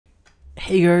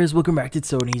Hey guys, welcome back to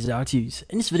Tony's How-Tos.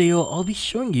 In this video, I'll be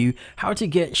showing you how to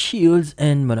get shields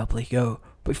in Monopoly Go.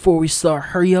 Before we start,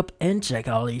 hurry up and check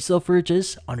out the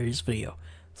self-purchase under this video.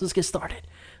 So let's get started.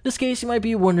 In this case, you might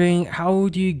be wondering, how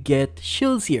do you get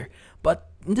shields here? But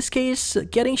in this case,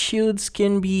 getting shields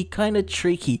can be kind of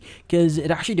tricky because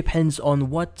it actually depends on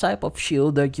what type of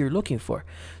shield that you're looking for.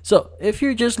 So if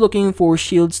you're just looking for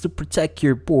shields to protect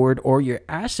your board or your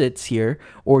assets here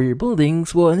or your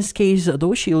buildings, well, in this case,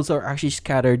 those shields are actually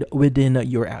scattered within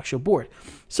your actual board.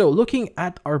 So looking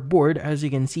at our board, as you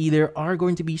can see, there are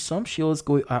going to be some shields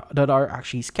that are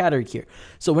actually scattered here.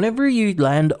 So whenever you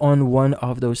land on one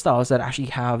of those tiles that actually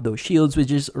have those shields, which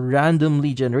is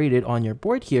randomly generated on your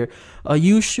board here,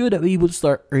 you should be able to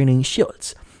start earning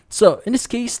shields. So in this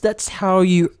case, that's how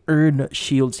you earn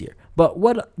shields here. But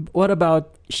what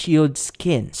about shield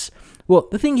skins? Well,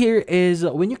 the thing here is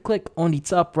when you click on the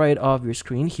top right of your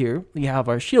screen here, we have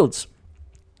our shields.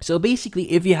 So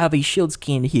basically, if you have a shield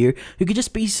skin here, you could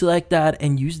just select that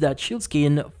and use that shield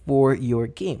skin for your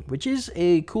game, which is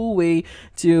a cool way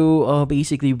to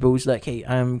basically boast like, hey,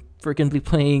 I'm frequently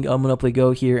playing Monopoly Go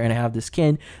here and I have this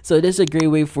skin. So it is a great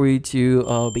way for you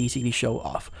to basically show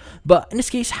off. But in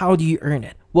this case, how do you earn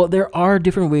it? Well, there are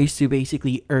different ways to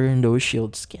basically earn those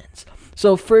shield skins.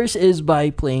 So first is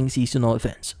by playing seasonal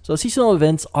events. So seasonal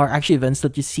events are actually events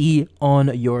that you see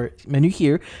on your menu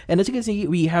here. And as you can see,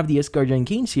 we have the Asgardian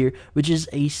Games here, which is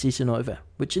a seasonal event.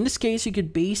 Which in this case, you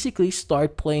could basically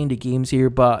start playing the games here,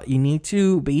 but you need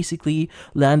to basically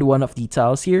land one of the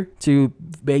tiles here to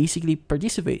basically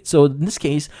participate. So in this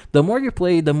case, the more you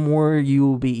play, the more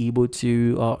you'll be able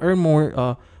to earn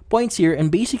more points here, and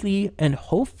basically and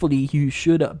hopefully you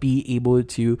should be able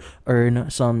to earn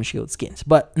some shield skins.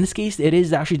 But in this case, it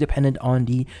is actually dependent on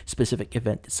the specific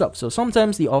event itself. So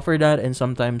sometimes they offer that and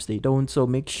sometimes they don't, so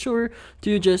make sure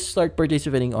to just start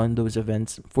participating on those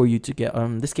events for you to get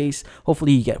this case,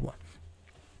 hopefully you get one.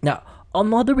 Now,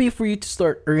 another way for you to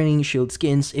start earning shield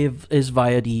skins is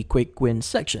via the quick wins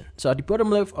section. So at the bottom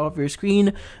left of your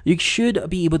screen, you should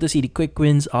be able to see the quick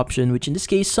wins option, which in this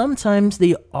case, sometimes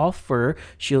they offer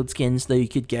shield skins that you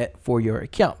could get for your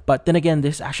account. But then again,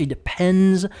 this actually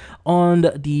depends on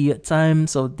the time.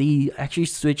 So they actually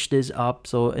switch this up.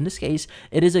 So in this case,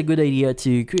 it is a good idea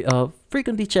to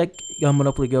frequently check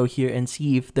Monopoly Go here and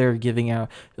see if they're giving out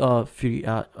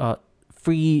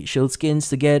free shield skins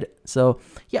to get. So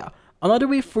yeah. Another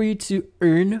way for you to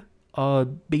earn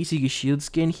basic shield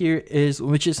skin here is,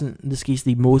 which is in this case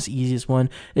the most easiest one,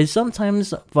 is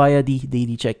sometimes via the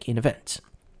daily check-in events.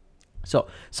 So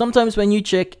sometimes when you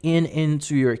check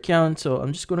into your account, so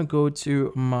I'm just gonna go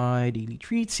to my daily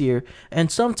treats here,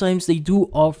 and sometimes they do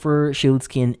offer shield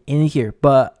skin in here,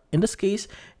 but in this case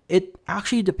it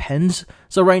actually depends.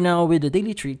 So right now with the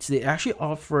daily treats, they actually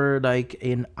offer like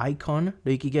an icon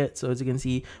that you could get. So as you can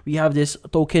see, we have this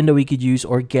token that we could use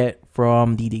or get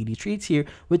from the daily treats here,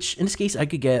 which in this case I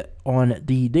could get on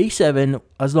the day 7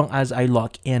 as long as I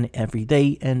log in every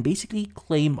day and basically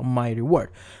claim my reward.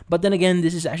 But then again,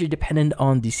 this is actually dependent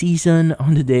on the season,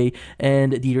 on the day,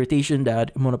 and the rotation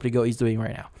that Monopoly Go is doing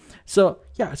right now. So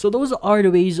yeah, so those are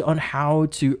the ways on how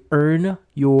to earn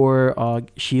your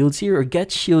shields here or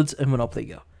get shields in Monopoly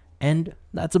Go. And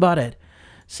that's about it.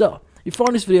 So if you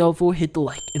found this video helpful, hit the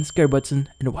like and subscribe button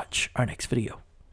and watch our next video.